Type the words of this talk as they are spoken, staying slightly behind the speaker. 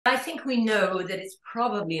I think we know that it's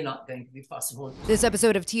probably not going to be possible. This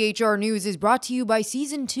episode of THR News is brought to you by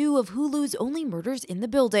Season 2 of Hulu's Only Murders in the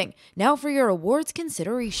Building. Now for your awards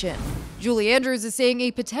consideration. Julie Andrews is saying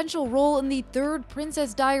a potential role in the third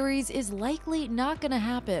Princess Diaries is likely not going to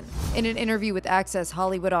happen. In an interview with Access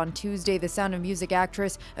Hollywood on Tuesday, the Sound of Music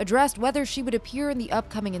actress addressed whether she would appear in the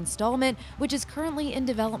upcoming installment, which is currently in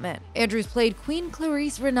development. Andrews played Queen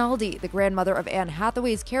Clarice Rinaldi, the grandmother of Anne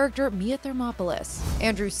Hathaway's character Mia Thermopolis.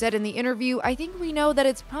 Andrews said in the interview, "I think we know that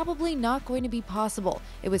it's probably not going to be possible.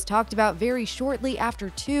 It was talked about very shortly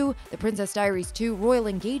after the Princess Diaries 2 royal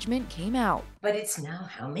engagement came out." But it's now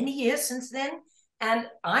how many years since then? And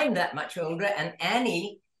I'm that much older, and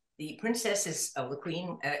Annie, the princess of the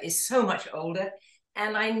Queen, is so much older,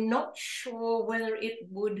 and I'm not sure whether it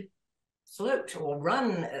would float or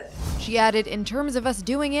run. She added, "In terms of us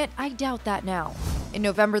doing it, I doubt that now." In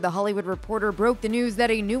November, The Hollywood Reporter broke the news that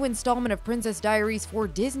a new installment of Princess Diaries for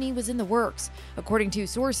Disney was in the works. According to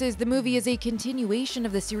sources, the movie is a continuation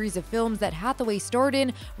of the series of films that Hathaway starred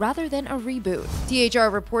in rather than a reboot. THR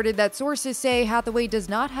reported that sources say Hathaway does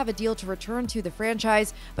not have a deal to return to the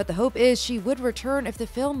franchise, but the hope is she would return if the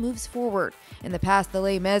film moves forward. In the past, the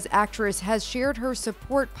Les Mis actress has shared her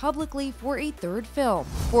support publicly for a third film.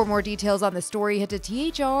 For more details on the story, head to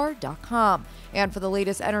THR.com. And for the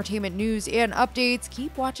latest entertainment news and updates,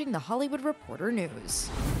 keep watching The Hollywood Reporter News.